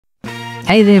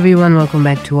Hey there everyone, welcome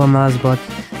back to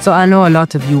Amaazbots. So I know a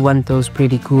lot of you want those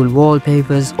pretty cool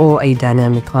wallpapers or a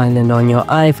dynamic island on your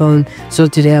iPhone. So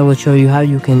today I will show you how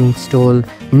you can install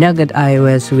Nugget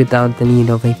iOS without the need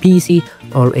of a PC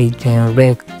or a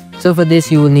jailbreak. So for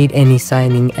this you will need any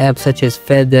signing app such as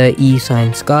Feather,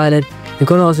 esign, Scarlet. You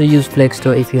can also use Flex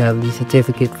Store if you have the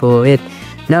certificate for it.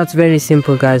 Now it's very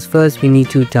simple guys. First we need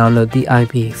to download the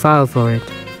IPA file for it.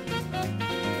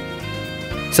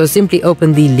 So simply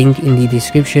open the link in the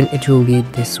description, it will be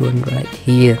this one right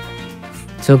here.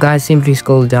 So guys, simply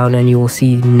scroll down and you will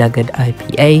see Nugget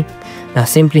IPA. Now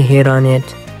simply hit on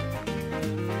it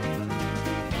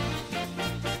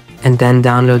and then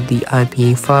download the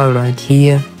IPA file right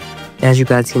here. As you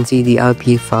guys can see, the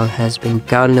IPA file has been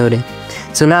downloaded.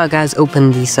 So now guys,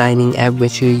 open the signing app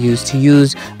which you used to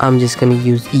use. I'm just gonna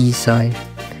use esign.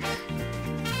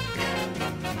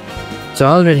 So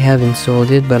I already have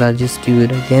installed it, but I'll just do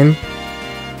it again.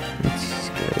 Let's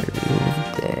go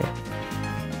there.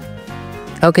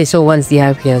 Okay, so once the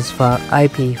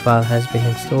IPA file has been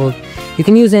installed, you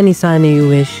can use any signer you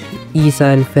wish,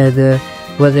 esign, Feather,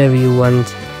 whatever you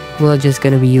want. We're just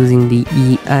gonna be using the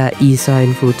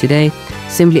esign for today.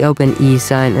 Simply open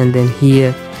esign and then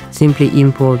here, simply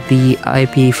import the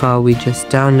IPA file we just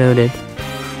downloaded.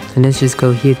 So let's just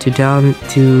go here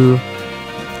to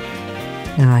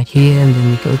right here, and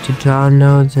then go to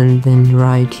downloads, and then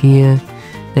right here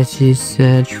let's just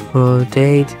search for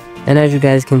date, and as you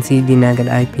guys can see, the Nugget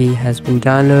IP has been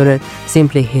downloaded.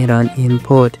 Simply hit on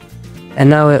import, and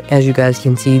now as you guys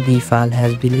can see, the file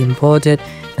has been imported.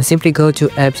 And simply go to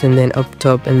apps and then up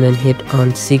top and then hit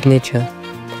on signature.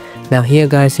 Now here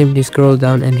guys, simply scroll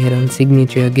down and hit on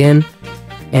signature again,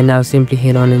 and now simply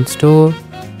hit on install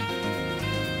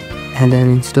and then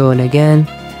install again.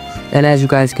 And as you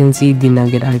guys can see, the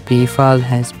Nugget IPA file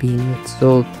has been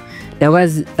installed. Now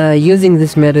as using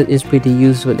this method is pretty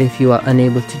useful if you are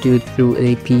unable to do it through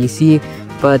a PC,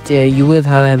 but you will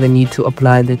however need to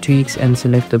apply the tweaks and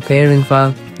select the parent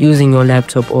file using your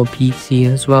laptop or PC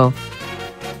as well.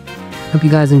 Hope you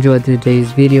guys enjoyed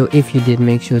today's video. If you did,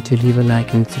 make sure to leave a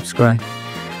like and subscribe.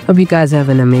 Hope you guys have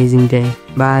an amazing day.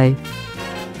 Bye.